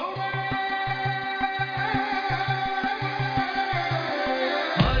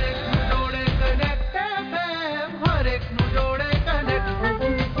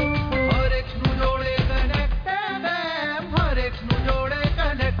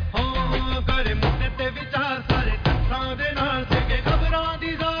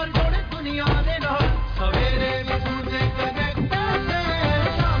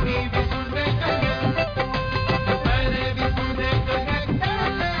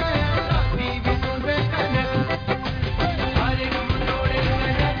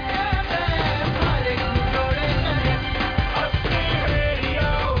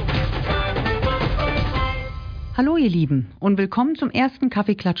ihr Lieben und willkommen zum ersten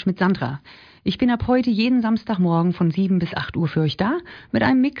Kaffeeklatsch mit Sandra. Ich bin ab heute jeden Samstagmorgen von 7 bis 8 Uhr für euch da mit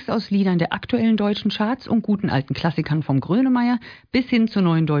einem Mix aus Liedern der aktuellen deutschen Charts und guten alten Klassikern vom Grönemeyer bis hin zur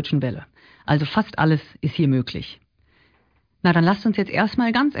neuen deutschen Welle. Also fast alles ist hier möglich. Na, dann lasst uns jetzt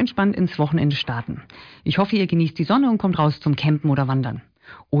erstmal ganz entspannt ins Wochenende starten. Ich hoffe, ihr genießt die Sonne und kommt raus zum Campen oder Wandern.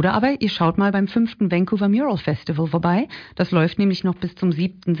 Oder aber ihr schaut mal beim 5. Vancouver Mural Festival vorbei. Das läuft nämlich noch bis zum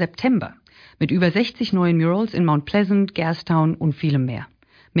 7. September. Mit über 60 neuen Murals in Mount Pleasant, Gastown und vielem mehr.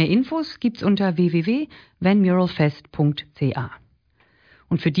 Mehr Infos gibt's unter www.vanmuralfest.ca.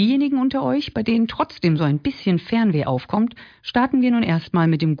 Und für diejenigen unter euch, bei denen trotzdem so ein bisschen Fernweh aufkommt, starten wir nun erstmal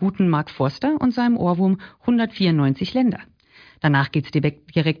mit dem guten Mark Forster und seinem Ohrwurm 194 Länder. Danach geht's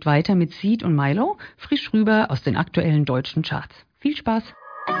direkt weiter mit Seed und Milo, frisch rüber aus den aktuellen deutschen Charts. Viel Spaß!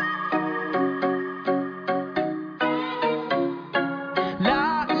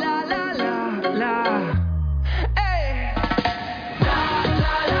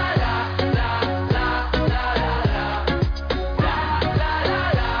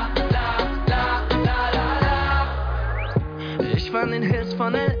 Ich war in den Hills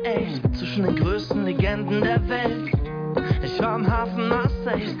von L.A., zwischen den größten Legenden der Welt. Ich war am Hafen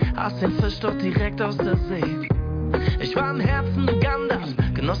Marseille, aß den Fisch dort direkt aus der See. Ich war im Herzen Ugandas,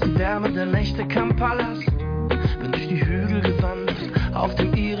 genoss die Wärme der Nächte Kampalas. Bin durch die Hügel gewandert, auf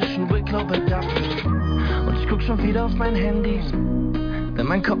dem irischen Wicklow bei Dublin. Und ich guck schon wieder auf mein Handy, denn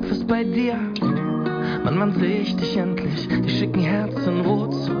mein Kopf ist bei dir. Mann, wann seh ich dich endlich, die schicken Herzen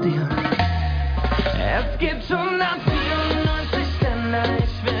rot zu dir. Es gibt 194 Länder,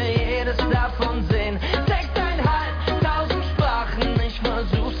 ich will jedes davon sehen. 6.500 Sprachen, ich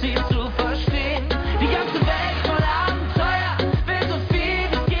versuch sie zu verstehen. Die ganze Welt voll Abenteuer, will so viel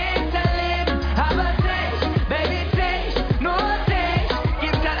wie es geht erleben. Aber dich, Baby, dich, nur dich,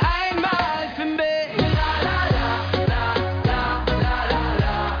 gibt's halt einmal für mich. La la la, la la la la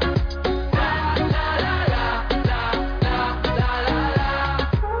la. La la la la, la la la la la.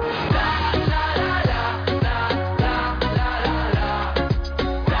 La la la la,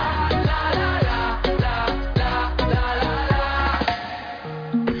 la la la la la.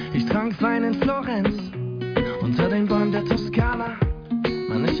 Ich trank Wein in Florenz, unter den Bäumen der Toskana.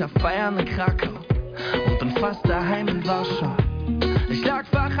 Mann, ich hab Feiern in Krakau und bin fast daheim in Warschau. Ich lag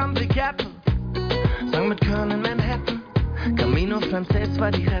wach am Big Apple, sang mit Köln in Manhattan. Camino Frances war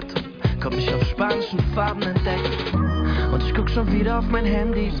die Rettung, konnt mich auf spanischen Farben entdecken. Und ich guck schon wieder auf mein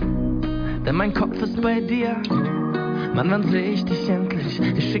Handy, denn mein Kopf ist bei dir. Mann, wann seh ich dich endlich,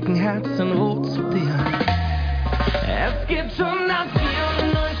 die schicken Herzen rot zu dir. Es gibt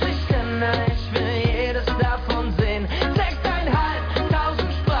 194 Länder, ich will jedes davon sehen.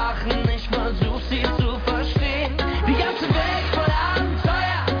 6.500 Sprachen, ich versuch sie zu verstehen. Die ganze Welt voll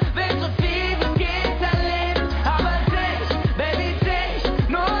Abenteuer, will so viel wie es geht erleben. Aber dich, Baby, dich,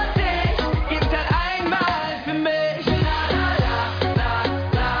 nur dich, gibt's halt einmal für mich. La la la, la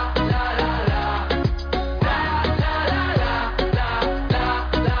la la la la. La la la la, la la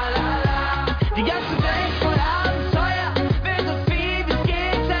la la la. Die ganze Welt voll Abenteuer, will so viel wie es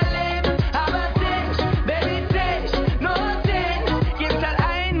geht erleben. Aber dich, Baby, dich, nur dich, gibt's halt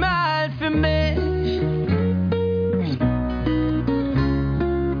einmal für mich.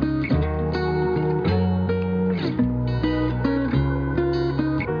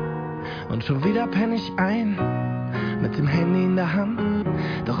 Und schon wieder penn ich ein, mit dem Handy in der Hand.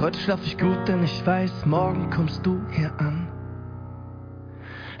 Doch heute schlaf ich gut, denn ich weiß, morgen kommst du hier an.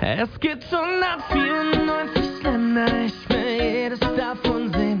 Es gibt 194 Länder, ich will jedes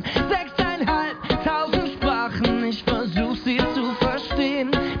davon sehen. 6.500 Sprachen, ich versuch sie zu verstehen.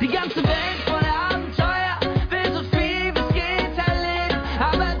 Die ganze Welt voll Abenteuer, will so viel wie es geht erleben.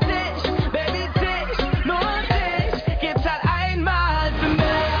 Aber dich, Baby, dich, nur dich, gibt's halt einmal für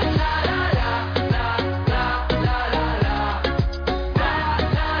mich. La la la, la la la la la. La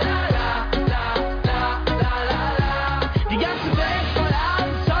la la la, la la la la la. Die ganze Welt voll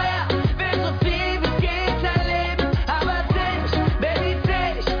Abenteuer, will so viel wie es geht erleben. Aber dich, Baby,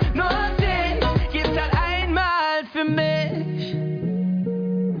 dich, nur dich, gibt's halt einmal für mich.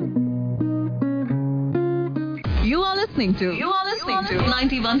 You are listening to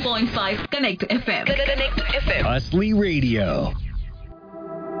 91.5 Connect FM. Connect FM. Hustly Radio.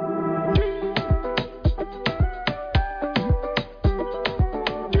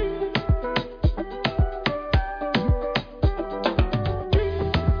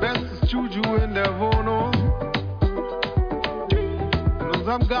 Bestes Juju in der Wohnung, in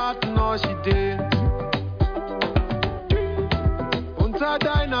unserem Garten Orchideen, unter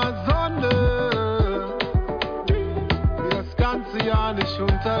deiner Sonne, wie das ganze Jahr nicht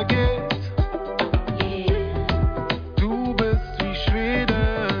untergeht.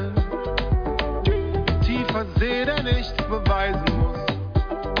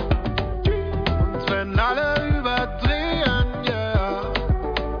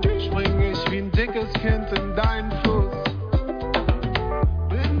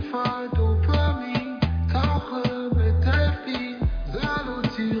 voll Dopamin, tauche mit Delphin,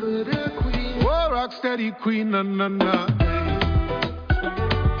 salutiere der Queen. Oh, Rocksteady Queen, na na na.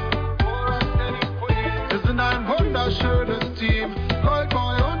 Wir sind ein wunderschönes Team,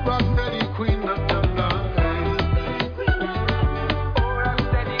 Goldboy und Rocksteady Queen, na na na.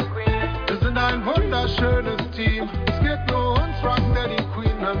 Wir sind ein wunderschönes Team, es gibt nur uns, Rocksteady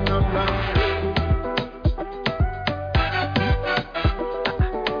Queen, na na na.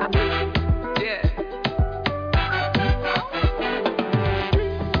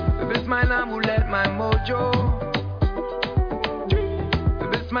 Mein Amulett, mein Mojo. Du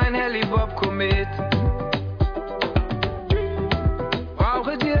bist mein Heli-Bob-Komet.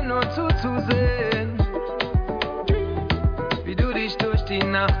 Brauche dir nur zuzusehen, wie du dich durch die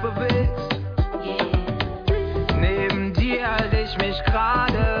Nacht bewegst. Neben dir halte ich mich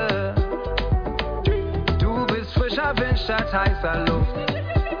gerade. Du bist frischer Wind statt heißer Luft.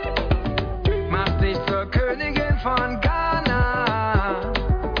 Mach dich zur Königin von Ghana.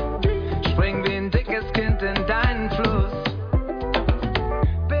 Spring wie ein dickes Kind in deinen Fluss.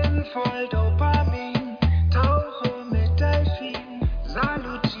 Bin voll Dopamin, tauche mit Delphin,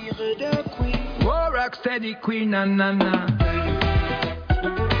 salutiere der Queen. Oh, Rocksteady Queen, na na na.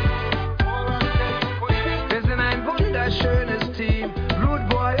 Wir sind ein wunderschönes Team, Rude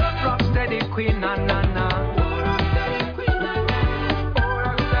Boy und Rocksteady Queen, na na na.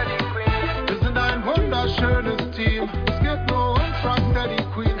 Wir sind ein wunderschönes Team, es gibt nur uns, Rocksteady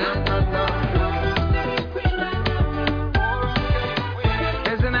Queen, na na na.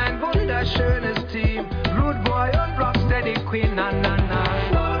 Wir sind ein wunderschönes Team, Rude Boy und Rocksteady Queen, na na na.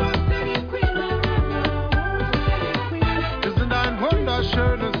 Wir sind ein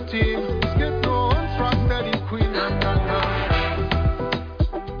wunderschönes Team, es gibt nur uns, Rocksteady Queen, na na na.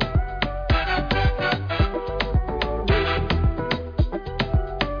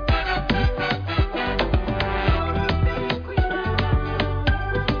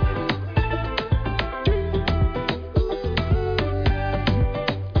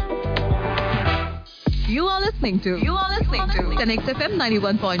 You are listening to Connect FM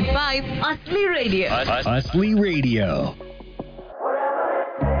 91.5 Asli Radio. Asli Radio.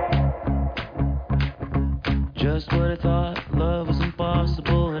 Just when I thought love was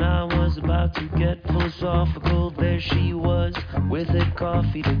impossible and I was about to get philosophical, there she was with a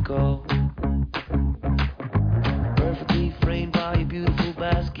coffee to go. Perfectly framed by a beautiful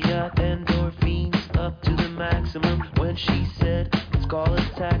Basquiat, endorphins up to the maximum when she said, let's call a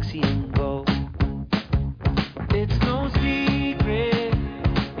taxi and go. It's no secret,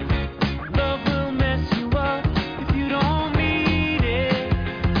 love will mess you up if you don't mean it.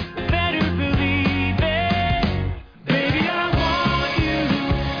 Better believe it. Baby, I want you.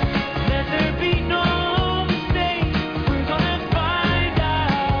 Let there be no mistake. We're gonna find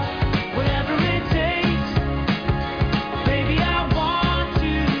out whatever it takes. Baby, I want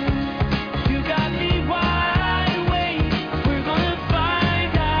you. You got me wide awake. We're gonna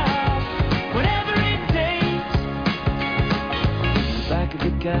find out whatever it takes. Back of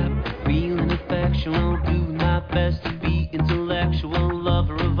the cab, feeling affectional, doing my best to be intellectual,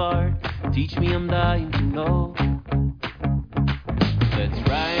 lover of art. Teach me, I'm dying to know. Let's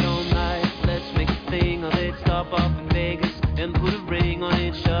ride all night, let's make a thing of it. Stop off in Vegas and put a ring on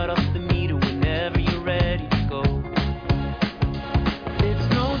it. Shut off the meter whenever you're ready to go. It's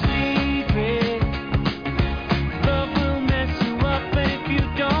no secret, love will mess you up, and if you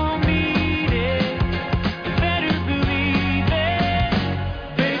don't mean it, you better believe it.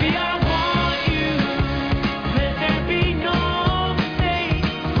 Baby, I want you. Let there be no mistake.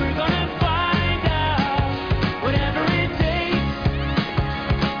 We're gonna find out whatever it takes.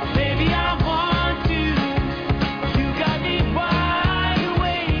 Baby, I want you. You got me wide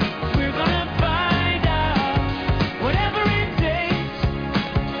awake. We're gonna find out whatever it takes.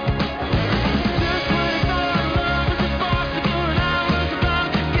 Just when I thought love was impossible and I was about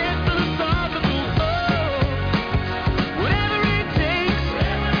to get philosophical, whatever it takes.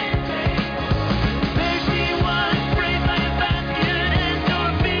 There she was, framed by a basket and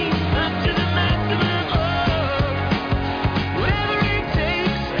endorphins up to the maximum. Whatever it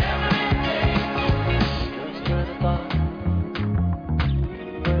takes. Just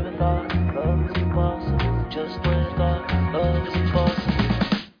when I thought love was impossible. Just when I thought love was impossible.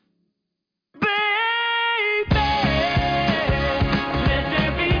 Baby, let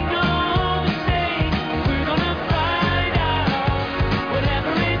there be no mistake. We're gonna find out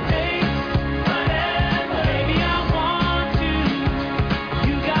whatever it takes. Baby, I want you.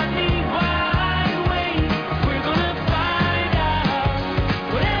 You got me wide awake. We're gonna find out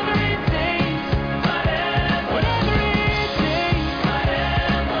whatever it takes. Whatever it takes.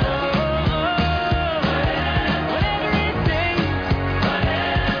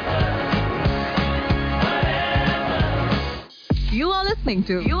 listening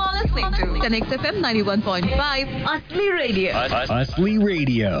to Connect FM 91.5 Asli Radio. Asli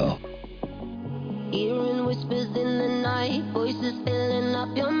Radio. Hearing whispers in the night, voices filling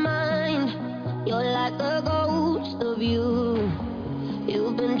up your mind. You're like a ghost of you.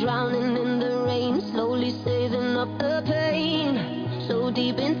 You've been drowning in the rain, slowly saving up the pain. So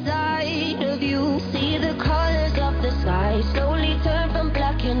deep inside of you, see the colors of the sky slowly turn from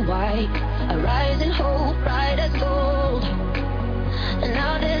black and white. A rising hope, bright as gold. And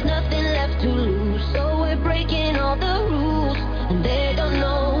now there's nothing left to lose, so we're breaking all the rules. And they don't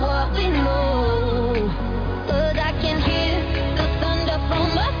know what we know, but I can hear the thunder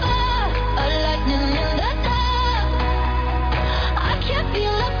from afar, a lightning in the dark. I can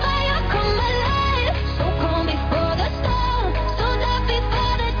feel the fire come alive, so calm before the storm, so dark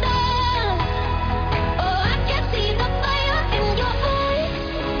before the dawn. Oh, I can see the fire in your eyes,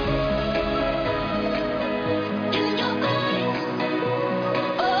 in your eyes.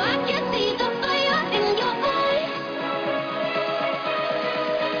 Oh, I can see the fire in your eyes,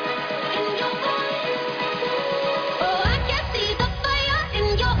 in your eyes. Oh, I can see the fire in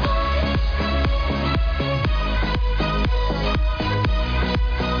your eyes.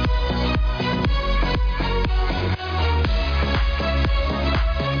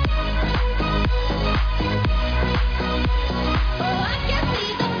 Oh, I can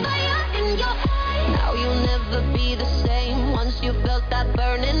see the fire in your eyes. Now you'll never be the same once you felt that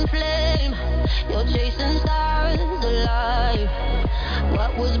burning flame. You're chasing stars alive.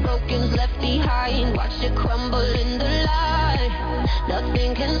 What was broken's left behind. Watch it crumble in the light.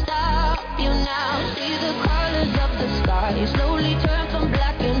 Nothing can stop you now. See the colors of the sky slowly turn from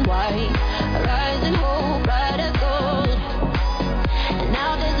black and white. A rising hope, bright as gold. And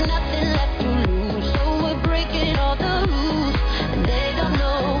now there's nothing left to lose, so we're breaking all the rules. And they don't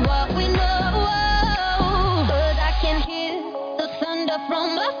know what we know, but I can hear the thunder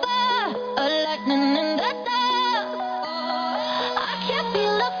from afar, a lightning in the dark. I can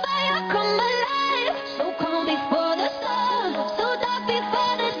feel the fire come alive, so calm before the storm, so dark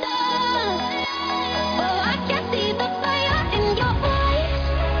before the dawn. Oh, I can see the fire in your eyes,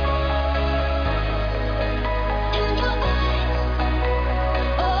 in your eyes.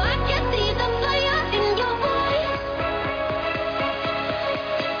 Oh, I can see the fire in your eyes, in your eyes.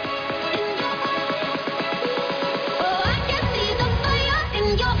 Oh, I can see the fire in your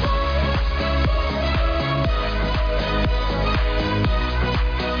eyes.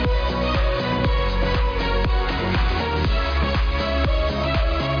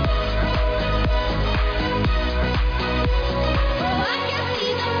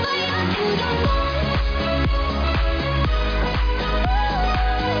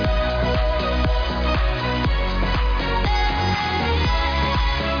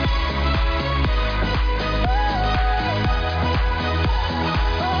 Oh,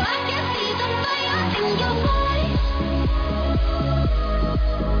 I can see the fire in your eyes.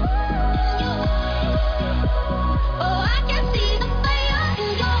 Oh, I can see the fire in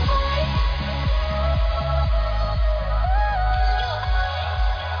your eyes. Oh, I can see the fire in your eyes.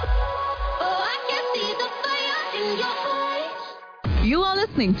 Oh, I can see the fire in your eyes. You are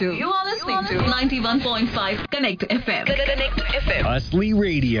listening to 91.5 Connect FM. Asli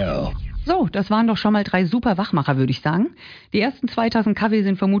Radio. So, das waren doch schon mal 3 super Wachmacher, würde ich sagen. Die ersten 2 Tassen Kaffee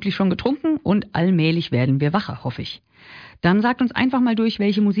sind vermutlich schon getrunken und allmählich werden wir wacher, hoffe ich. Dann sagt uns einfach mal durch,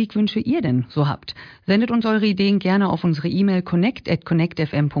 welche Musikwünsche ihr denn so habt. Sendet uns eure Ideen gerne auf unsere E-Mail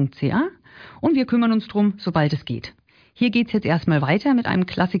connect@connectfm.ca und wir kümmern uns drum, sobald es geht. Hier geht's jetzt erstmal weiter mit einem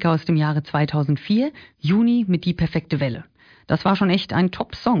Klassiker aus dem Jahre 2004, Juni mit Die perfekte Welle. Das war schon echt ein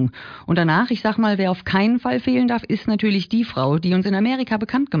Top-Song. Und danach, ich sag mal, wer auf keinen Fall fehlen darf, ist natürlich die Frau, die uns in Amerika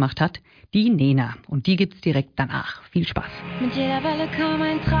bekannt gemacht hat, die Nena. Und die gibt's direkt danach. Viel Spaß. Mit jeder Welle kam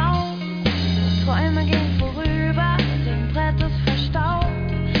ein Traum, Träume gehen vorüber, dein Brett ist verstaubt,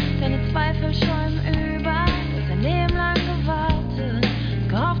 deine Zweifel schäumen über, du hast ein Leben lang gewartet,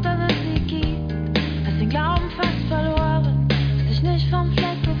 gehofft, dass es sie gibt, hast den Glauben fast verloren, hast dich nicht vom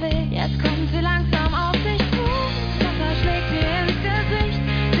Fleck bewegt, jetzt kommt sie langsam auf dich zu, Wasser schlägt dir ins Gesicht,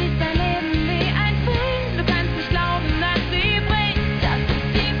 siehst dein Leben wie ein Film, du kannst nicht glauben, dass sie bricht, das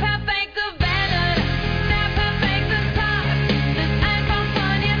ist die perfekte Welle, der perfekte Tag, bist einfach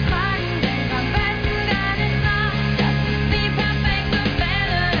von ihr tragen, denk am besten gar nicht nach, das ist die perfekte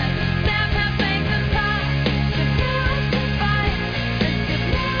Welle, der perfekte Tag, es gibt mehr als du weißt, es gibt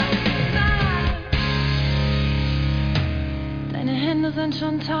mehr als du sagst. Deine Hände sind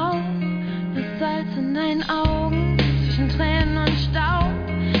schon taub, das Salz in deinen Augen, zwischen Tränen und Staub,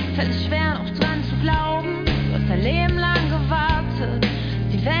 fällt es schwer noch dran zu glauben, du hast dein Leben lang gewartet,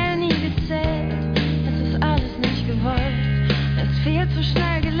 die Wellen nie gezählt, es ist alles nicht gewollt, es ist viel zu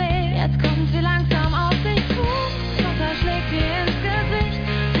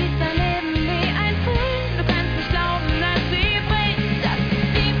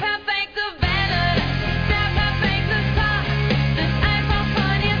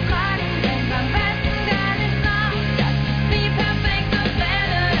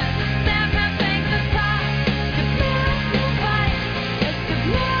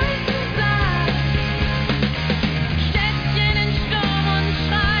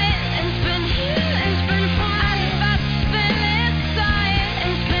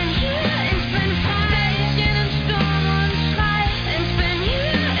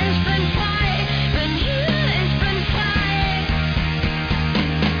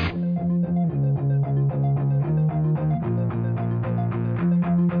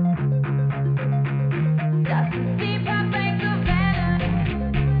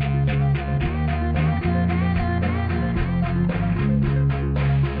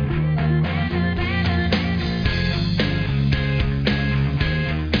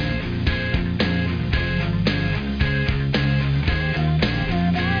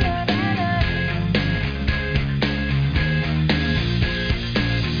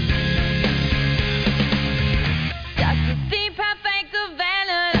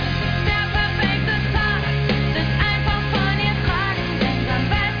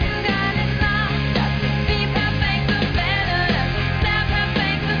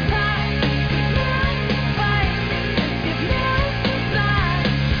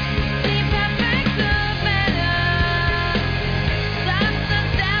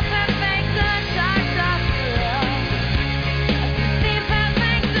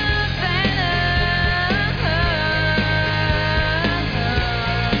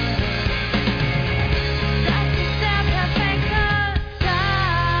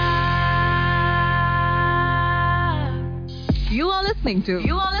listening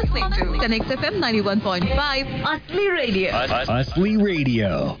to Connect FM 91.5 Asli Radio. Asli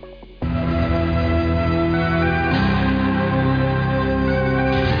Radio.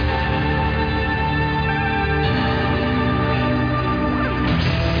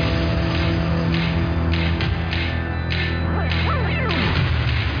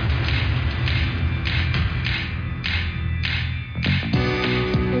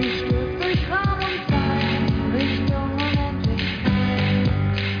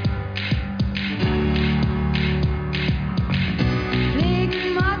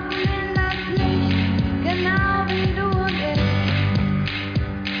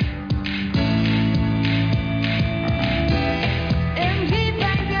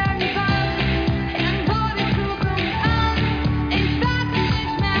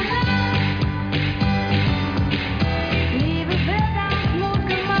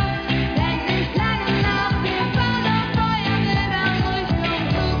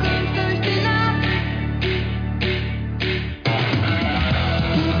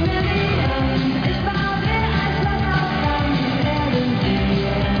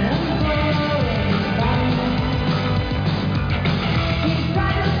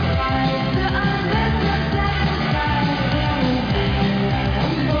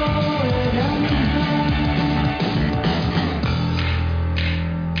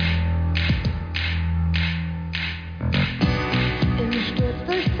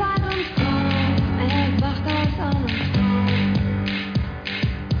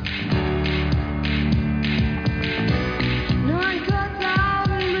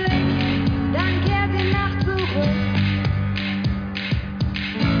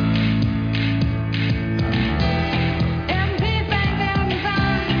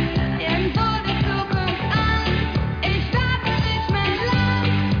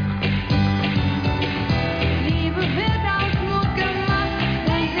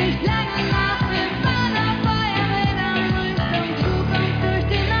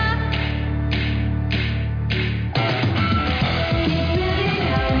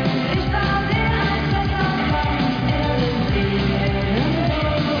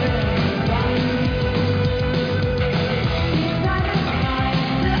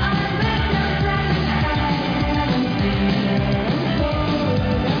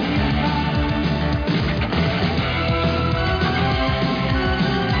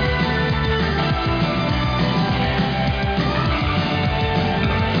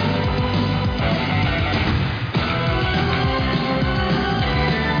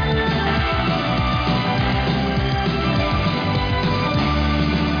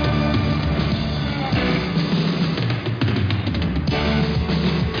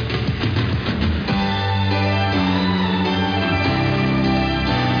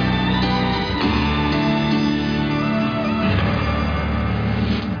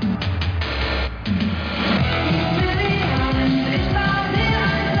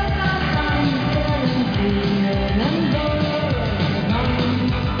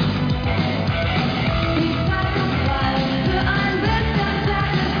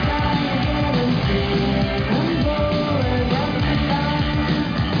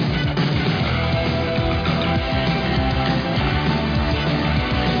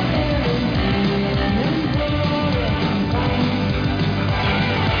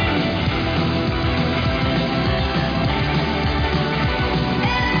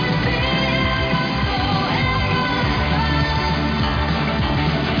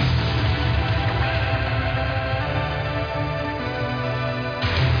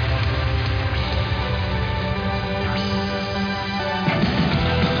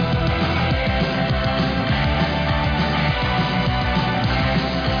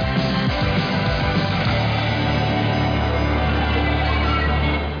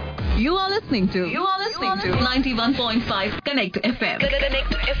 listening to 91.5 Connect FM.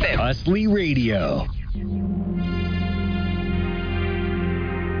 Connect FM. Asli Radio.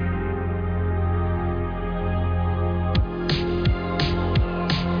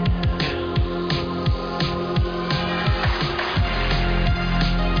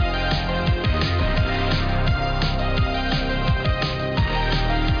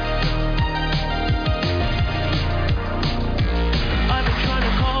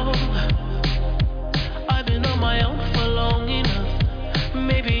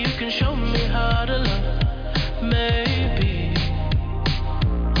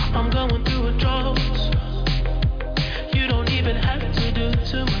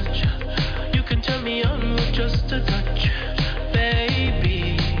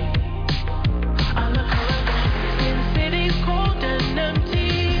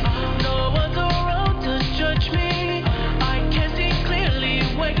 Clear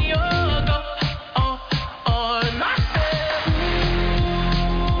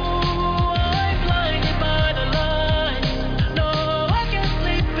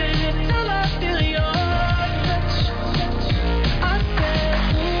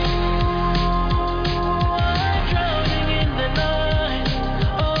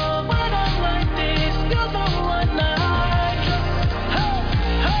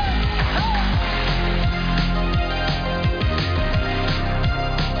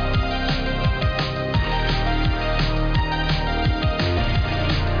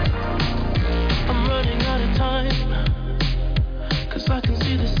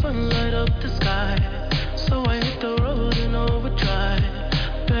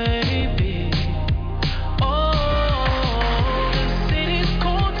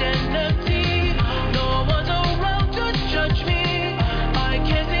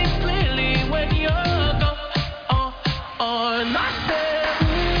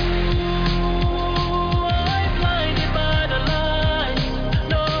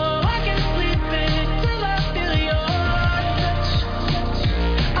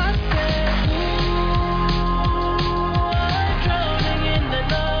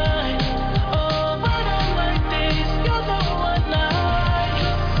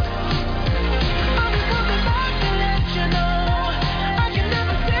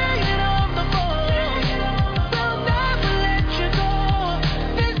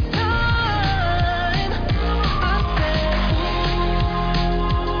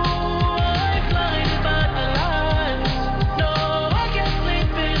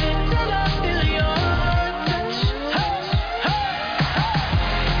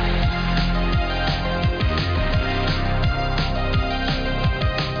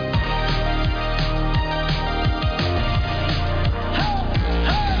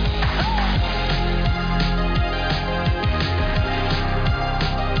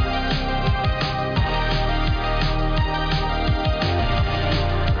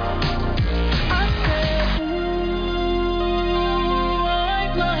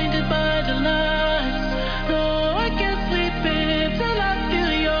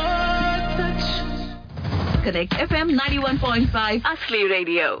Connect FM 91.5 Asli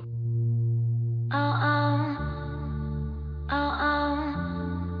Radio.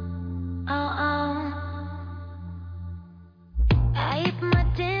 I eat my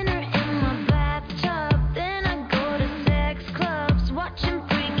dinner in my bathtub, then I go to sex clubs, watching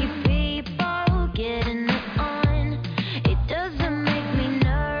freaky people getting it on. It doesn't make me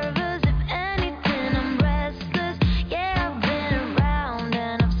nervous, if anything I'm restless. Yeah, I've been around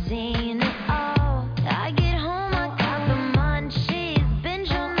and I've seen it all. I get home, I got the munchies,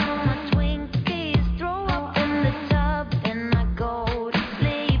 binge on all my Twinkies, throw up in the tub, then I go to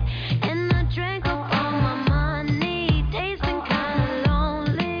sleep. And I drank up all my money, tasting kinda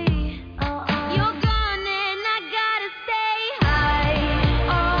lonely. You're gone and I gotta stay high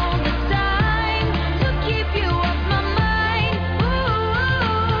all the time to keep you off my mind.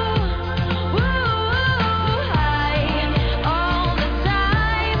 High all the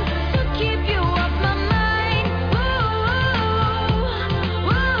time to keep you off my mind.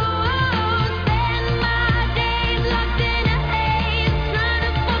 Spend my days locked in a haze, trying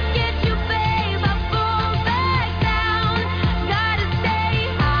to forget you, babe. I fall back down. Gotta stay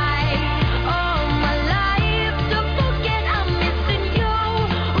high all my life to forget I'm missing you.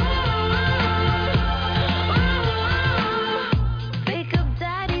 Pick up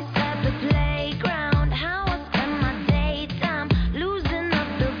daddies at the playground, how I spend my daytime, losing up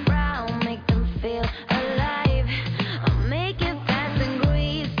the ground, make them feel alive. I make it fast and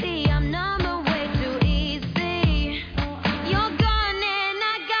greasy, I'm numb way too easy. You're gone and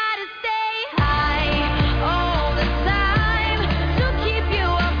I gotta stay high all the time to keep you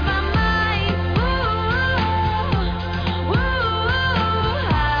off my mind.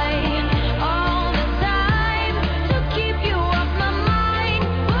 High all the time to keep you off my mind.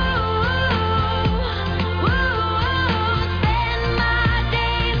 Spend my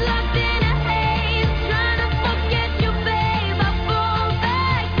days locked in a haze, trying to forget you, babe. I fall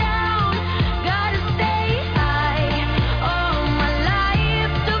back down. Gotta stay high all my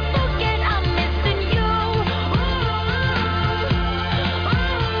life to forget I'm missing you.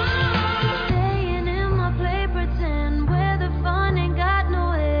 Staying in my play pretend, where the fun ain't got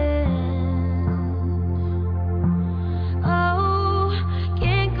no end. Oh,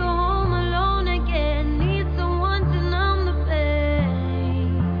 can't go home alone again, need someone to numb the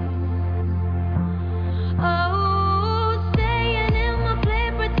pain. Oh, staying in my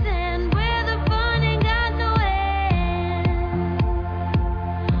play pretend, where the fun ain't got no end.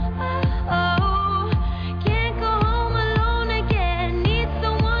 Oh, can't go home alone again, need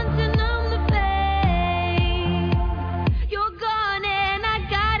someone to numb the pain. You're gone and I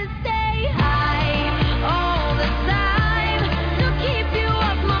gotta stay high all the time to keep you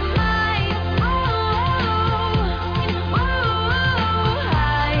off my mind.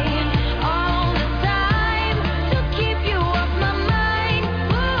 High all the time to keep you off my mind.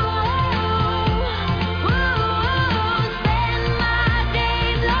 Spend my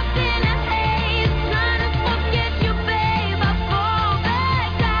days locked in a haze, trying to forget you, babe. I fall back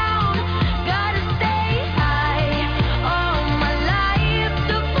down. Gotta stay high all my life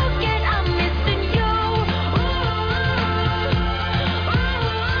to forget I'm missing you.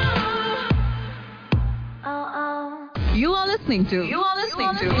 You are listening to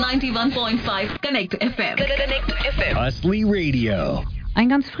 91.5 Connect FM. Connect FM. Asli Radio. Ein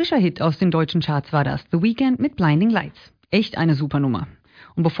ganz frischer Hit aus den deutschen Charts war das, The Weeknd mit Blinding Lights. Echt eine super Nummer.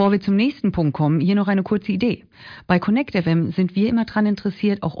 Und bevor wir zum nächsten Punkt kommen, hier noch eine kurze Idee. Bei Connect FM sind wir immer daran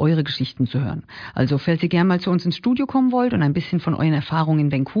interessiert, auch eure Geschichten zu hören. Also falls ihr gerne mal zu uns ins Studio kommen wollt und ein bisschen von euren Erfahrungen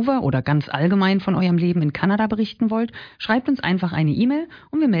in Vancouver oder ganz allgemein von eurem Leben in Kanada berichten wollt, schreibt uns einfach eine E-Mail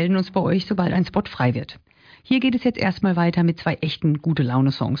und wir melden uns bei euch, sobald ein Spot frei wird. Hier geht es jetzt erstmal weiter mit 2 echten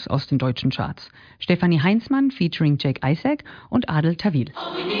Gute-Laune-Songs aus den deutschen Charts. Stefanie Heinzmann featuring Jack Isaac und Adel Tawil.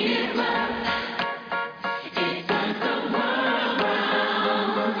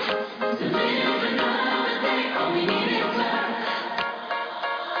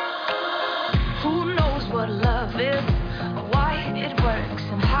 Who knows what love is, why it works,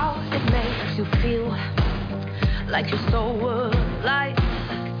 and how it makes you feel like you're so alive.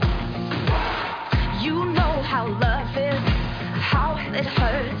 You know how love is, how it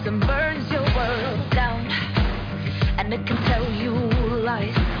hurts and burns your world down, and it can tell you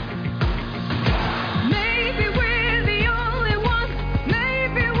lies. Maybe we're the only ones,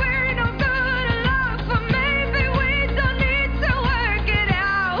 maybe we're no good enough, or maybe we don't need to work it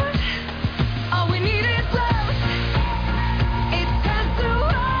out. All we need is love. It turns to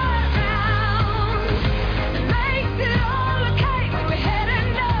around, it makes it all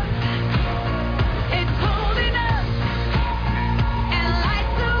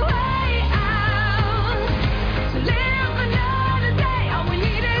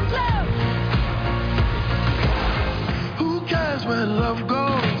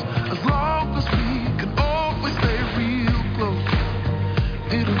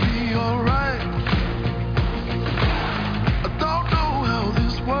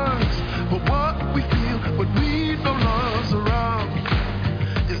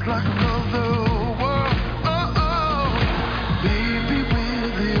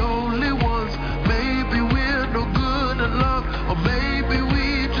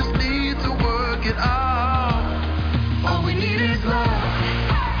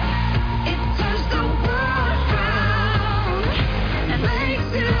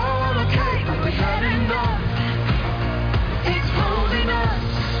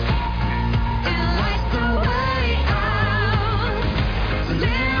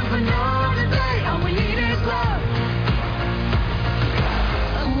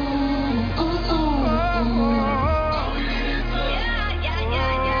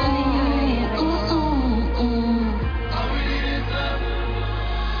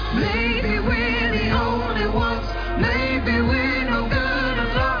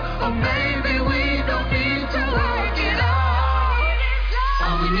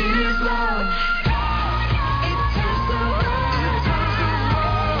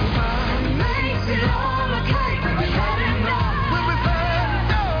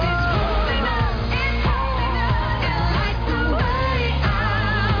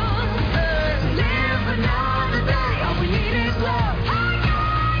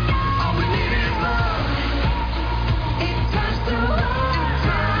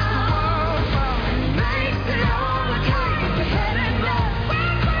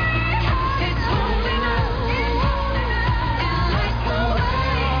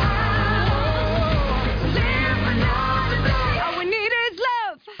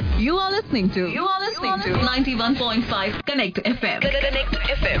listening to 91.5 Connect FM. Connect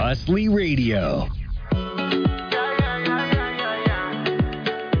FM. Asli Radio.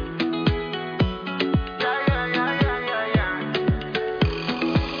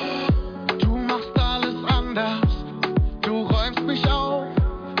 Du machst alles anders, du räumst mich auf,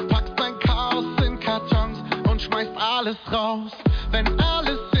 packst dein Chaos in Kartons und schmeißt alles raus. Wenn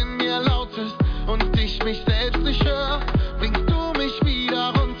alles in mir laut ist und ich mich selbst nicht höre, bringst du mich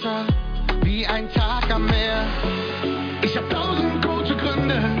wieder runter, wie ein Tag am Meer. Ich hab 1000 gute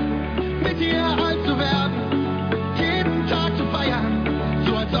Gründe, mit dir alt zu werden, jeden Tag zu feiern,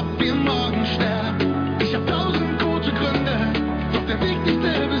 so als ob wir morgen sterben. Ich hab 1000 gute Gründe, doch der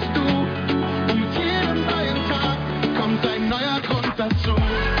wichtigste bist du. Und mit jedem neuen Tag kommt ein neuer Grund dazu.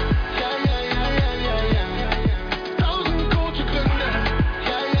 Ja, ja, ja, ja, ja, ja. 1000 gute Gründe.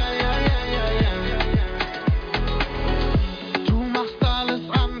 Ja, ja, ja, ja, ja, ja. Du machst alles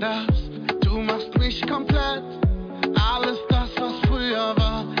anders, du machst mich komplett. Alles das, was früher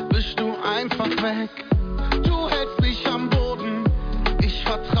war, wischst du einfach weg. Du hältst mich am Boden, ich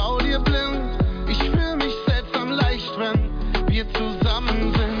vertrau dir blind. Ich fühl mich seltsam leicht, wenn wir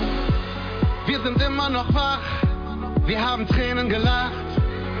zusammen sind. Wir sind immer noch wach, wir haben Tränen gelacht.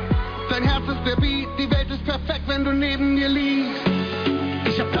 Dein Herz ist der Beat, die Welt ist perfekt, wenn du neben mir liegst.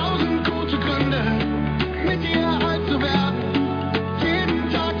 Ich hab 1000 gute Gründe, mit dir alt zu werden, jeden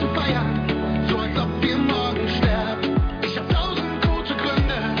Tag zu feiern, so als ob wir morgen sterben. Ich hab 1000 gute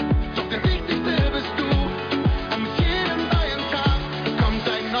Gründe, doch der wichtigste bist du. Und mit jedem neuen Tag kommt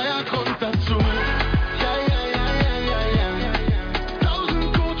ein neuer Grund dazu. Ja, ja, ja, ja, ja, ja.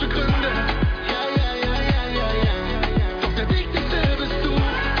 1000 gute Gründe. Ja, ja, ja, ja, ja, ja. Doch der wichtigste bist du.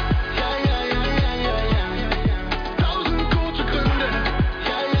 Ja, ja, ja, ja, ja, ja. 1000 gute Gründe.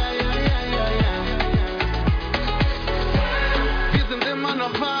 Ja, ja, ja, ja, ja, ja. Wir sind immer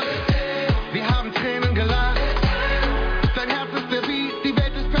noch wach, wir haben Tränen gelacht. Dein Herz ist der Beat, die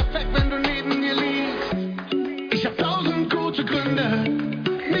Welt ist perfekt, wenn du neben mir liegst. Ich hab 1000 gute Gründe,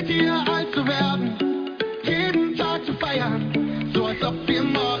 mit dir alt zu werden, jeden Tag zu feiern, so als ob wir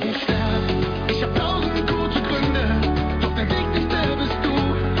morgen sterben. Ich hab 1000 gute Gründe, doch der wichtigste bist du.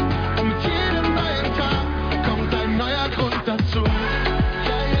 Und mit jedem neuen Tag kommt ein neuer Grund dazu.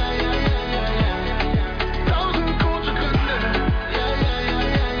 Ja, ja, ja, ja, ja, ja. 1000 gute Gründe. Ja, ja, ja,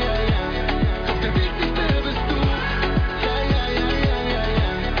 ja, ja, ja. Doch der wichtigste bist du. Ja, ja, ja, ja, ja, ja.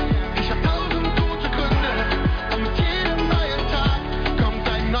 Ich hab 1000 gute Gründe. Und mit jedem neuen Tag kommt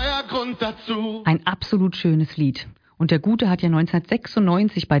ein neuer Grund dazu. Ein absolut schönes Lied. Und der Gute hat ja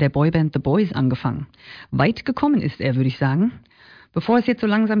 1996 bei der Boyband The Boys angefangen. Weit gekommen ist er, würde ich sagen. Bevor es jetzt so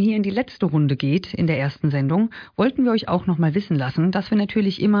langsam hier in die letzte Runde geht, in der ersten Sendung, wollten wir euch auch noch mal wissen lassen, dass wir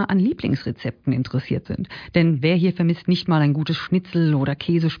natürlich immer an Lieblingsrezepten interessiert sind. Denn wer hier vermisst nicht mal ein gutes Schnitzel oder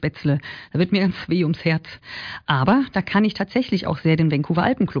Käsespätzle? Da wird mir ganz weh ums Herz. Aber da kann ich tatsächlich auch sehr den Vancouver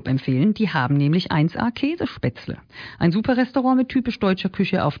Alpenclub empfehlen. Die haben nämlich 1A Käsespätzle. Ein super Restaurant mit typisch deutscher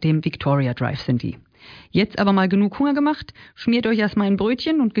Küche auf dem Victoria Drive sind die. Jetzt aber mal genug Hunger gemacht, schmiert euch erstmal ein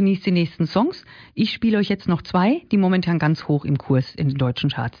Brötchen und genießt die nächsten Songs. Ich spiele euch jetzt noch 2, die momentan ganz hoch im Kurs in den deutschen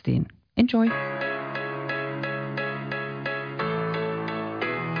Charts stehen. Enjoy!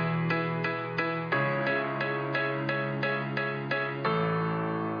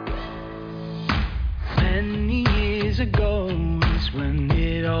 Many years ago is when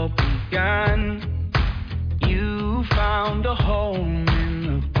it all began. You found a home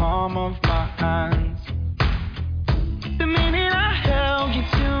in the palm of my hands. The minute I held you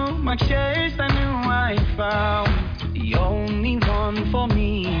to my chest, I knew I found the only one for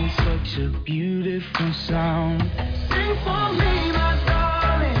me. Such a beautiful sound. Sing for me, my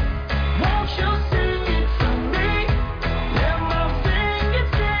darling. Won't you sing it for me? Let my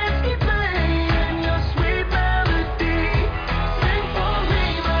fingertips keep playing your sweet melody. Sing for me,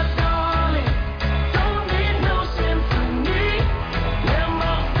 my darling. Don't need no symphony. Let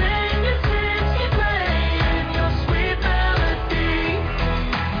my fingertips keep playing your sweet melody.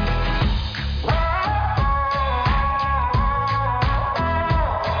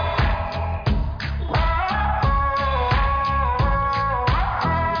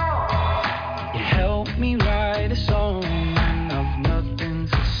 You helped me write a song when I've nothing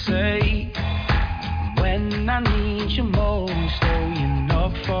to say. When I need you most, oh, you're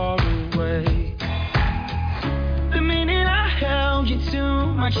not far away. The minute I held you to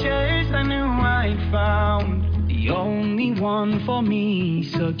my chest, I knew I'd found the only one for me.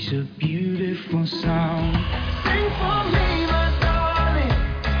 Such a beautiful sound. Sing for me, my darling.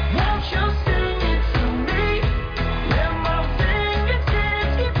 Won't you sing it to me? Let my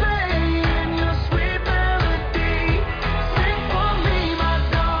fingertips keep playing your sweet melody. Sing for me, my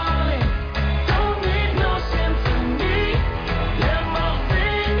darling.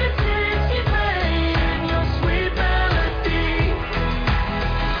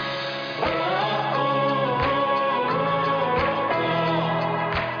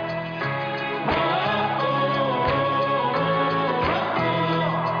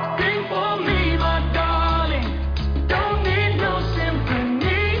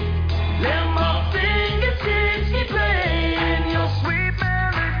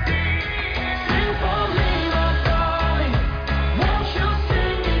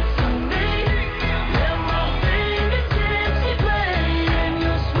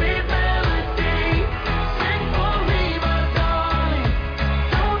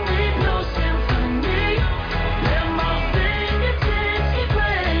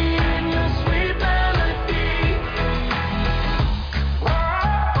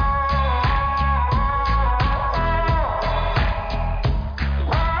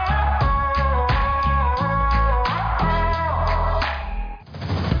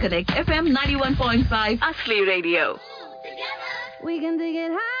 Connect FM 91.5 Asli Radio. We can take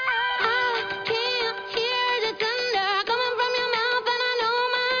it high. I can't hear the thunder coming from your mouth, and I know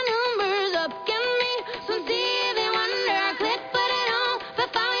my number's up. Give me some TV wonder, click, put it on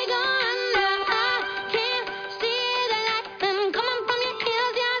before we go under. I can't see the lightning coming from your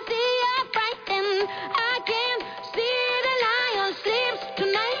heels, yeah, I see you're frightened. I can't see the lion sleeps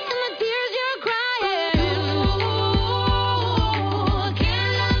tonight and the tears you're crying. Ooh,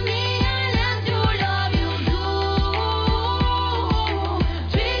 can't love me unless you love you do.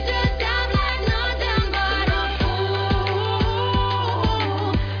 Treat yourself like nothing but a fool.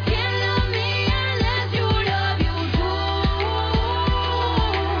 Can't love me unless you love you do.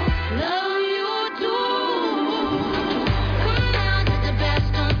 Love you do. Come on, set the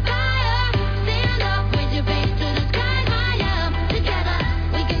best on fire. Stand up with your face to the sky, higher. Together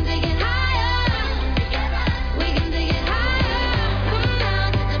we can take it higher. We can take it higher. Come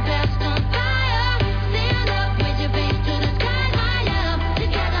on, set the best on fire. Stand up with your face to the sky, higher.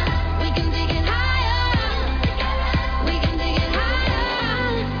 Together we can take it higher. We can take it higher.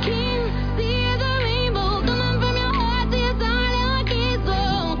 Can't see the rainbow coming from your heart. See it's all lowercase. So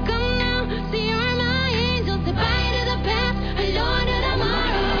come now, see you're my angel. Say bye to the past, hello to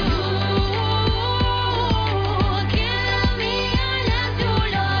tomorrow. You can't love me unless you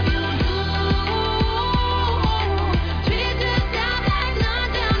love you do. Treat yourself like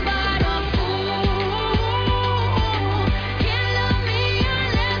nothing but a fool. Can't love me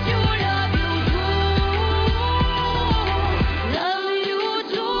unless you love you do. Love you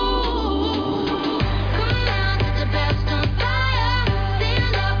do. Come on, set the best on fire.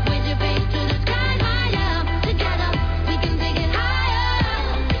 Stand up with your face to the sky, higher. Together we can take it higher.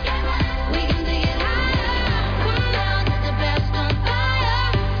 We can take it higher. Come on, set the best on fire.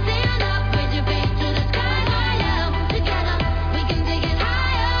 Stand up with your face to the sky, higher. Together we can take it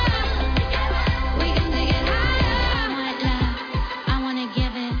higher. We can take it higher. I want love, I wanna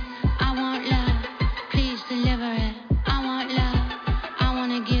give it. I want love, please deliver it. I want love, I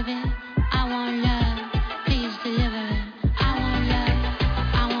wanna give it. I want love, please deliver it. I want love,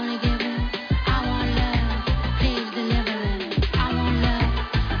 I wanna give it. I want love, please deliver it. I want love,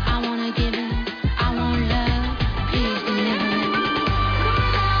 I wanna give it. I want love, please deliver it.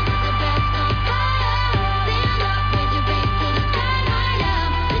 Come on, set the best on fire. Stand up with your face to the sky, higher.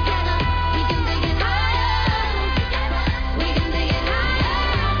 Together we can take it higher. We can take it higher.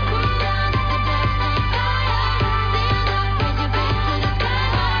 Come on, set the best on fire. Stand up with your face to the sky,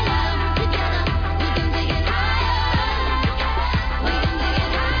 higher. Together we can take it higher. We can take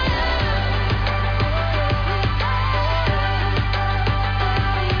it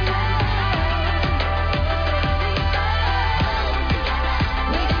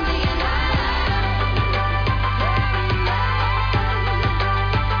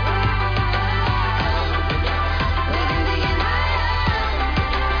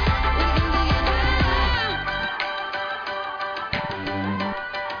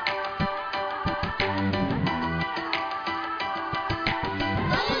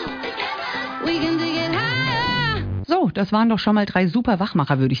We can take it higher. So, das waren doch schon mal 3 super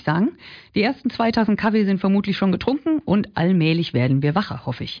Wachmacher, würde ich sagen. Die ersten 2 Tassen Kaffee sind vermutlich schon getrunken und allmählich werden wir wacher,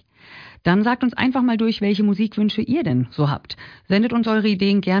 hoffe ich. Dann sagt uns einfach mal durch, welche Musikwünsche ihr denn so habt. Sendet uns eure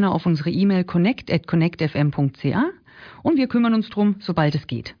Ideen gerne auf unsere E-Mail connect@connectfm.ca und wir kümmern uns drum, sobald es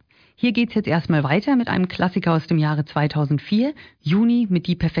geht. Hier geht's jetzt erstmal weiter mit einem Klassiker aus dem Jahre 2004, Juni mit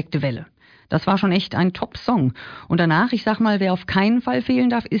Die perfekte Welle. Das war schon echt ein Top-Song. Und danach, ich sag mal, wer auf keinen Fall fehlen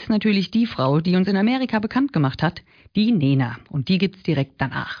darf, ist natürlich die Frau, die uns in Amerika bekannt gemacht hat, die Nena. Und die gibt's direkt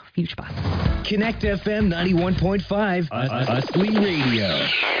danach. Viel Spaß. Connect FM 91.5 Asli Radio.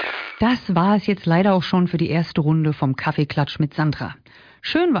 Das war es jetzt leider auch schon für die erste Runde vom Kaffeeklatsch mit Sandra.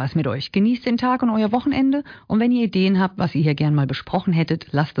 Schön war es mit euch. Genießt den Tag und euer Wochenende. Und wenn ihr Ideen habt, was ihr hier gern mal besprochen hättet,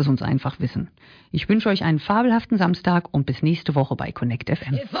 lasst es uns einfach wissen. Ich wünsche euch einen fabelhaften Samstag und bis nächste Woche bei Connect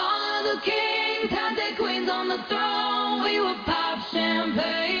FM. If all the kings had their queens on the throne, we would pop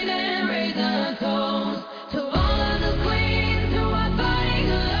champagne and raise a toast to all of the queens who are fighting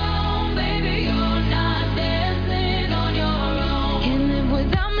alone. Baby, you're not dancing on your own. Can't live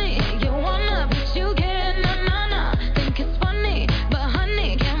without me, you wanna, but you can't, nah. Think it's funny, but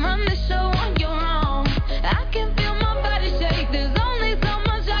honey, can't run the show on your own. I can feel my body shake, there's only so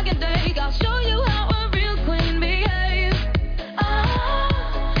much I can take. I'll show you how a real queen behaves.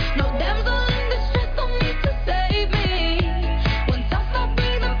 No damsel in distress, don't need to save me. Once I start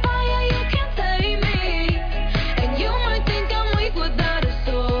breathing fire, you can't save me.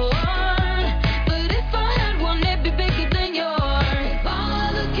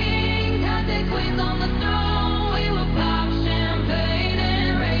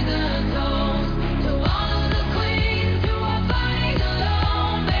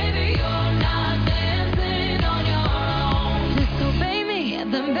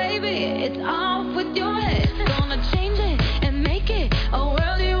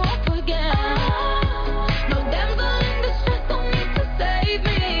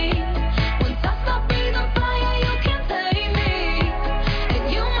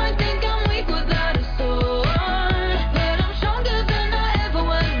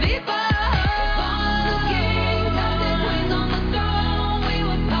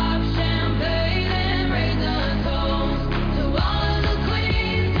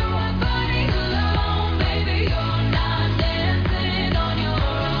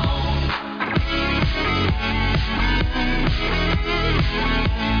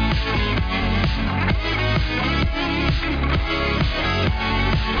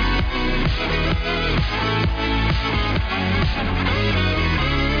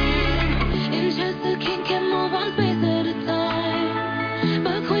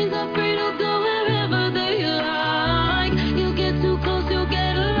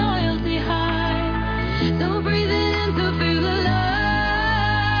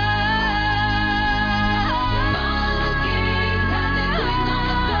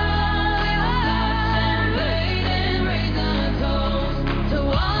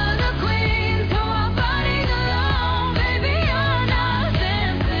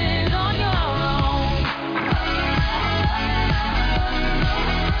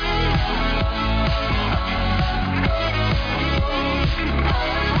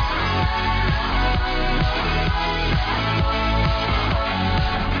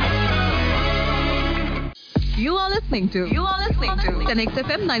 listening to Connect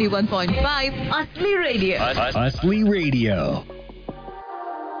FM 91.5 Asli Radio. Asli Radio.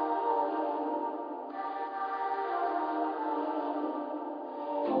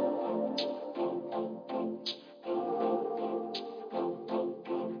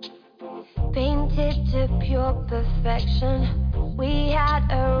 Painted to pure perfection, we had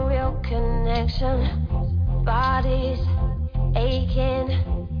a real connection. Bodies aching,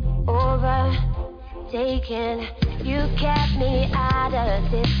 overtaken. You kept me at a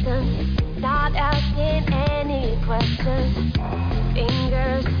distance, not asking any questions.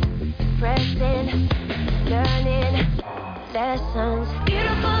 Fingers pressing, learning lessons.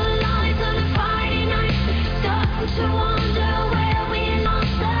 Beautiful lights on a Friday night, starting to wonder where we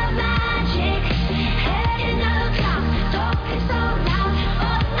lost the magic. Head in the clouds, talking so loud,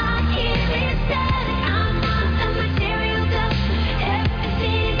 all I hear is static. I'm not a material girl,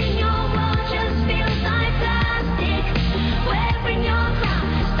 everything in your world just feels like plastic. Wearing your crown,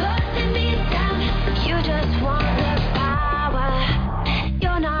 putting me down. You just want the power,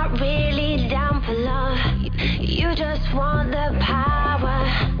 you're not really down for love. You just want the power.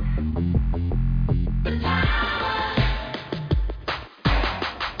 The power.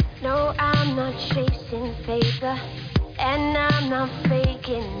 No, I'm not chasing favor, and I'm not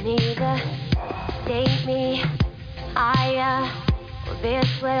faking either. Take me higher, or this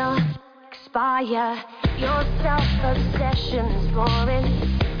will expire. Your self-obsession's boring.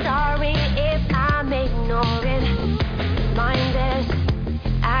 Sorry if I'm ignoring. Mindless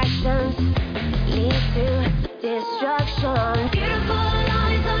actions lead to destruction. Beautiful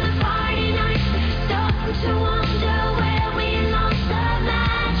lies on a Friday night, starting to wonder where we lost the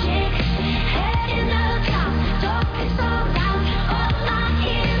magic. Head in the clouds, talking so loud, all I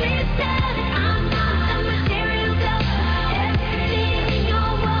hear is static. I'm not a material girl, everything in your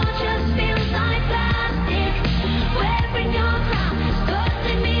world just feels like plastic. Wearing your crown,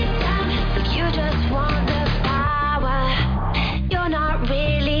 putting me down. You just want the power, you're not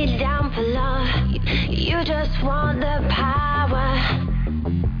really down for love. You just want the power.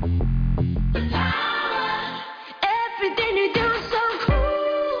 The power. Everything you do is so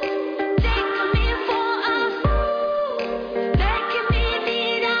cool. Taking me for a fool. Making me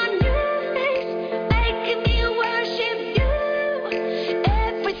need a new face. Making me worship you.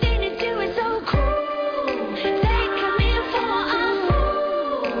 Everything you do is so cool. Taking me for a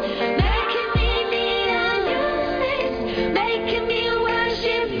fool. Making me need a new face. Making me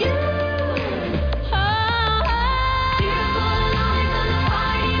worship you.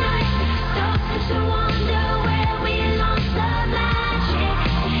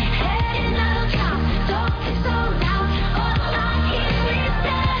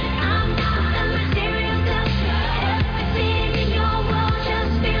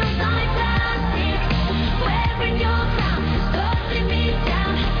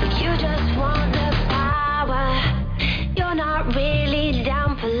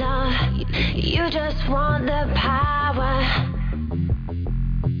 You just want the power.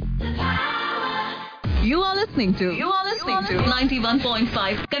 The power. You are listening to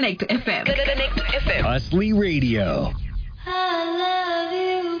 91.5 Connect FM. Connect FM. Asli Radio. I love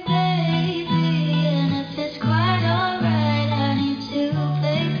you, baby, and if it's quite alright, I need to,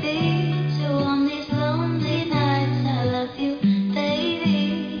 baby. So on these lonely nights, I love you,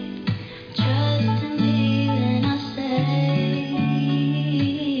 baby. Trust in me when I say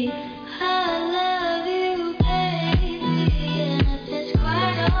I love you, baby, and if it's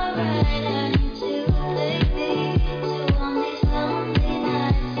quite alright, I need to, baby. So on these lonely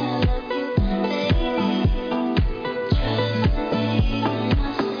nights, I love you, baby. Trust in me when I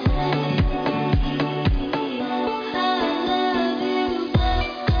say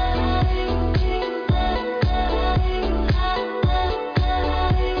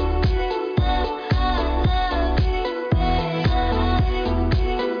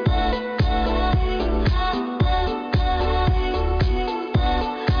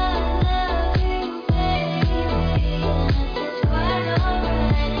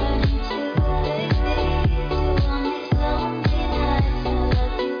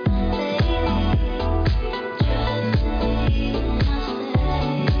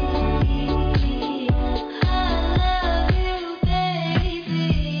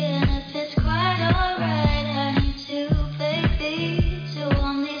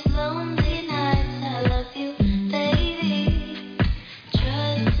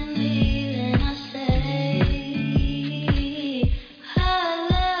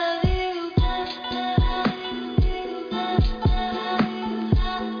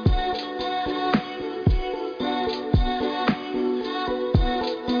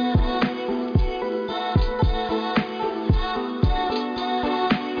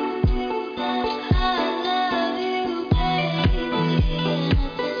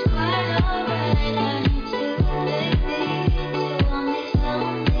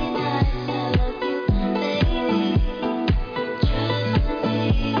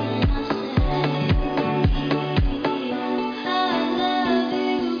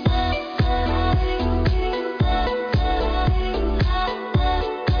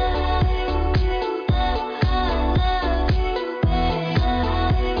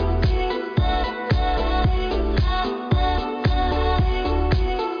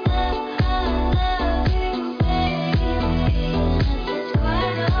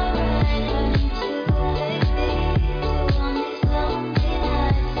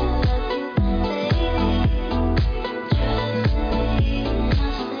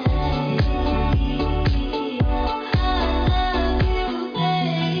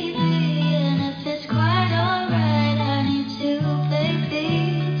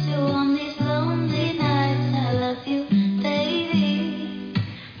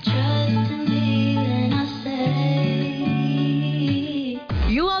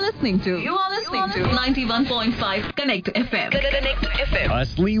listening to 91.5 Connect FM. Connect FM.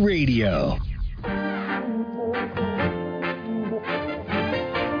 Hustly Radio.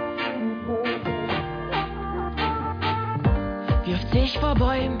 Wie oft seh ich vor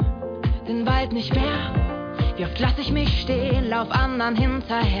Bäumen, den Wald nicht mehr? Wie oft lass ich mich stehen, lauf anderen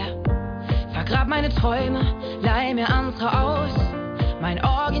hinterher? Vergrab meine Träume, leih mir andere aus. Mein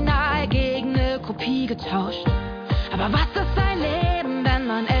Original gegen eine Kopie getauscht. Aber was ist ein Leben, wenn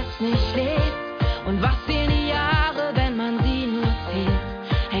man es nicht lebt? Und was sehen die Jahre, wenn man sie nur zählt?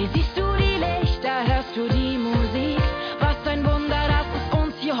 Hey, siehst du die Lichter, hörst du die Musik? Was ein Wunder, dass es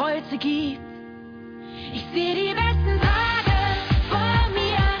uns hier heute gibt. Ich seh die besten Tage vor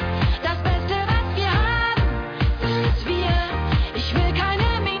mir. Das Beste, was wir haben, sind wir. Ich will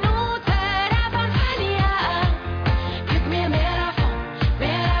keine Minute davon verlieren. Gib mir mehr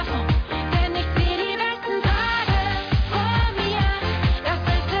davon, denn ich seh die besten Tage vor mir. Das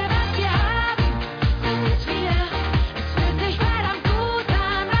Beste, was wir haben, sind wir. Es fühlt sich verdammt gut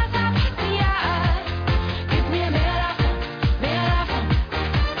an, was da passiert. Gib mir mehr davon.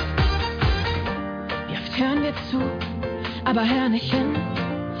 Wie oft hören wir zu, aber hören nicht hin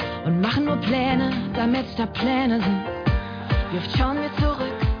und machen nur Pläne, damit da Pläne sind. Wie oft schauen wir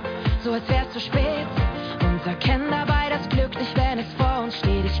zurück, so als wär's zu spät und erkennen dabei das Glück nicht, wenn es vor uns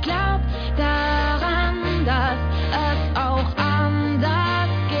steht. Ich glaub daran, dass es auch anders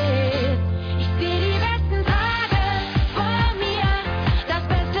geht. Ich seh die besten Tage vor mir. Das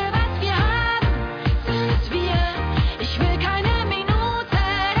Beste, was wir haben, sind wir. Ich will keine Minute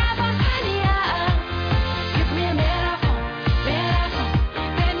davon verlieren. Gib mir mehr davon,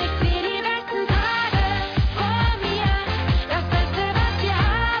 denn ich seh die besten Tage vor mir. Das Beste, was wir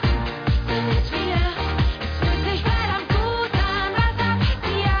haben, sind wir. Es fühlt sich verdammt gut an, was da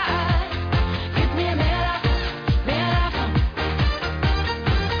passiert. Gib mir mehr davon.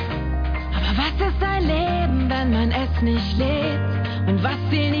 Aber was ist ein Leben, wenn man es nicht lebt? Und was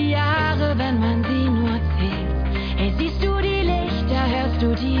sehen die Jahre, wenn man sie nur zählt? Hey, siehst du die Lichter, hörst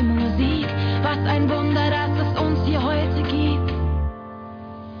du die Musik? Was ein Wunder, dass es uns hier heute gibt.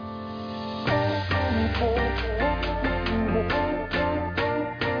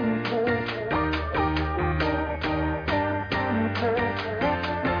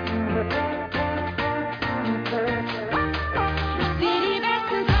 Ich seh die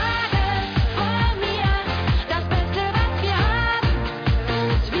besten Tage vor mir. Das Beste, was wir haben,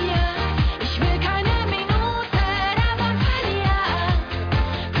 sind wir. Ich will keine Minute davon verlieren.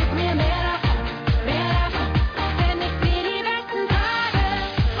 Gib mir mehr davon, denn ich seh die besten Tage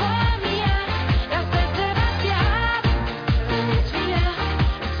vor mir. Das Beste, was wir haben, sind wir.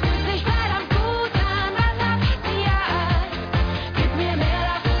 Es fühlt sich verdammt gut an, was da passiert. Gib mir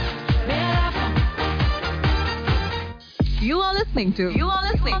mehr davon. You are listening to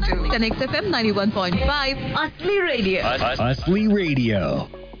Connect FM 91.5 Asli Radio. Hustly Radio.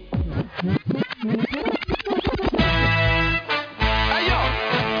 Hey yo,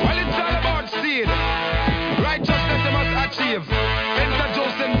 well it's all about seed. Righteousness you must achieve. Enter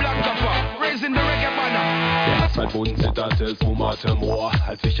Joseph Black Pepper, raising the reggae banner. Der Asphaltboden zitterte, es wummerte Moor,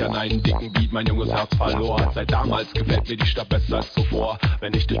 als ich an einen dicken Beat mein junges Herz verlor. Seit damals gefällt mir die Stadt besser als zuvor.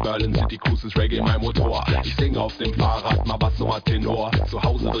 Wenn ich in Berlin City cruise, ist Reggae mein Motor. Ich singe auf dem Fahrrad, mal Bass, mal Tenor. Zu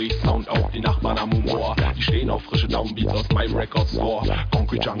Hause dreh ich Sound auf, die Nachbarn am Humor. Die stehen auf frische Downbeats aus meinem Record Store.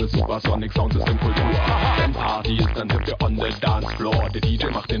 Concrete Jungle, Supersonic Sound System Kultur. Wenn Party ist, dann sind wir on the dance floor. Der DJ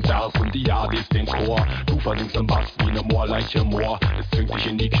macht den Vers und die Yardis den Chor. Du versingst im Bass wie eine Moorleiche Moor. Es zwingt dich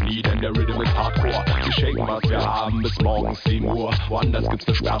in die Knie, denn der Rhythm ist Hardcore. Wir shaken, was wir haben, bis morgens 7 Uhr. Woanders gibt's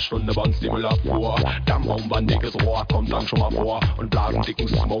eine Sperrstunde, bei uns die Müllabfuhr. Dammbaum, dickes Rohr, kommt lang schon mal vor. Und blasen dicken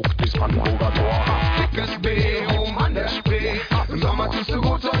Smoke durchs Brandenburger Tor. Dickes B, oben an der Spree. Im Sommer tust du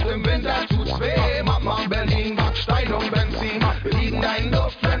gut und im Winter tut's weh. Mama Berlin, Backstein und Benzin. Wir lieben deinen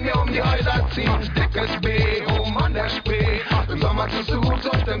Duft, wenn wir um die Häuser ziehen. Dickes B, oben an der Spree. Im Sommer tust du gut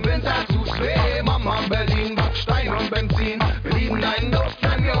und im Winter tut's weh. Mama Berlin, Backstein und Benzin. Wir lieben deinen Duft,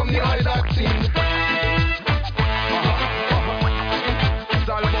 wenn wir um die Häuser ziehen. It's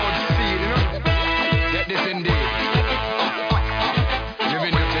all about seed, you know? Get this indeed.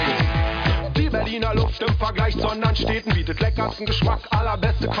 Living the things. Die Berliner Luft im Vergleich zu anderen Städten bietet leckersten Geschmack,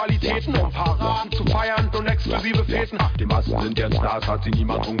 allerbeste Qualitäten, um Paraden zu feiern und exklusive Feten. Die Massen sind jetzt da, es hat sie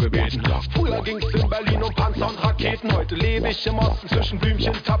niemand drum gebeten. Früher ging's in Berlin um Panzer und Raketen, heute lebe ich im Osten zwischen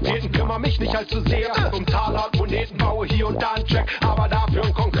Blümchen und Tapeten. Kümmere mich nicht allzu sehr um Taler und Moneten, baue hier und da einen Track, aber dafür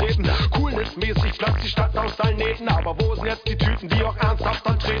einen konkreten. Coolness-mäßig platzt die Stadt aus allen Nähten, aber wo sind jetzt die Tüten, die auch ernsthaft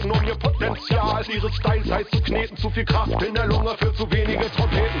antreten, um ihr Potenzial ihres Styles heiß zu kneten? Zu viel Kraft in der Lunge für zu wenige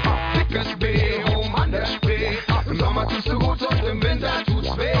Trompeten. Dickes B, oben an der Spree. Im Sommer tust du gut und im Winter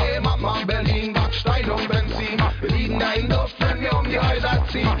tut's weh.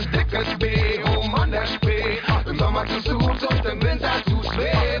 dickes B, oh Mann, der Spee. Im Sommer tut's gut und im Winter tut's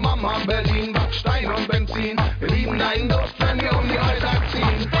weh. Mama Berlin, Backstein und Benzin. Wir lieben deinen Duft, wenn wir um die Häuser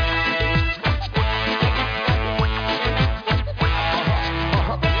ziehen.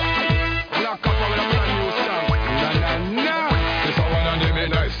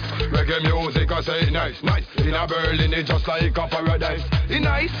 Music, I say nice, nice. In a Berlin, it's just like a paradise. It's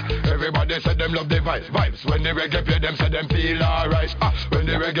nice. Everybody said them love the vibes. When the reggae play, them say them feel alright. When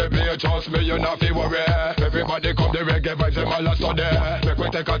the reggae play, trust me, you not feel worry. Everybody come the reggae vibes, them all a study. Make we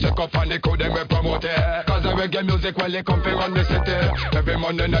take a check up and the crew, them we promote it. Cause the reggae music, well, they come from the city. Every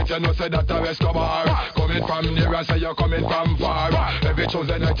Monday night, you know, say that a Escobar. Coming from near and say you're coming from far. Every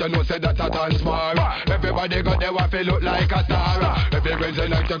Tuesday night, you know, say that a dance bar. Everybody got their waffle look like a star. Every Wednesday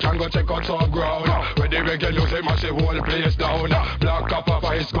night, you can go check out some ground. When the reggae music mash the whole place down. Black copper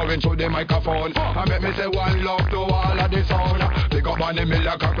voice going through the microphone. I make me say one love to all of the sound. Big up on the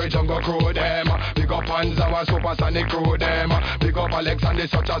Miller Cockroach Jungle crew them. Big up Panzer and Supersonic crew them. Big up Alex and the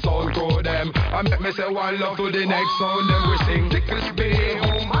Such a Soul crew them. I make me say one love to the next sound. Then we sing dickes B,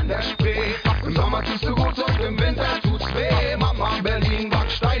 oh Mann, der Spee. Im Sommer tut's so gut und im Winter tut's weh. Mama Berlin,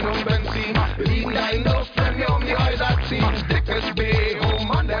 Backstein und Benzin. Wir lieben deinen Duft, wenn wir um die Häuser ziehen. Dickes B, oh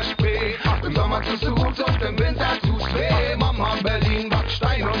Mann, der Spee. Im Sommer tut's so gut und im Winter tut's weh. Mama Berlin,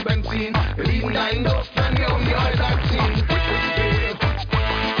 Backstein und Benzin. Wir lieben deinen Duft, wenn wir um die Häuser ziehen.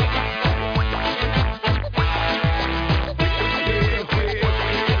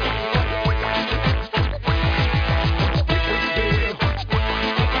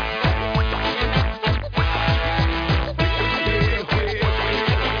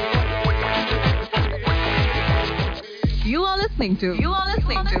 You are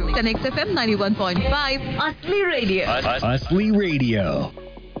listening to Connect FM 91.5 Asli Radio. Asli Radio.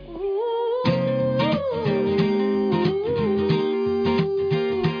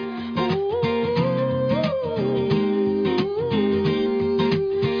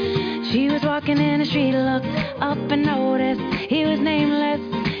 She was walking in the street, looked up and noticed he was nameless,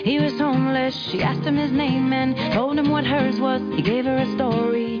 he was homeless. She asked him his name and told him what hers was. He gave her a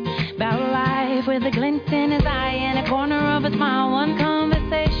story about life with a glint in his eye and a corner of a smile. One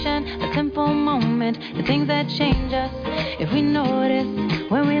conversation, a simple moment, the things that change us if we notice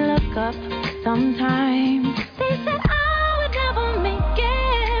when we look up sometimes. They said I would never make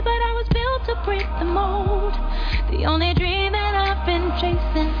it, but I was built to break the mold. The only dream that I've been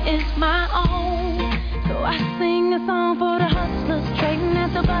chasing is my own. So I sing a song for the hustlers trading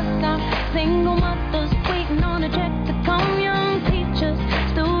at the bus stop, single mothers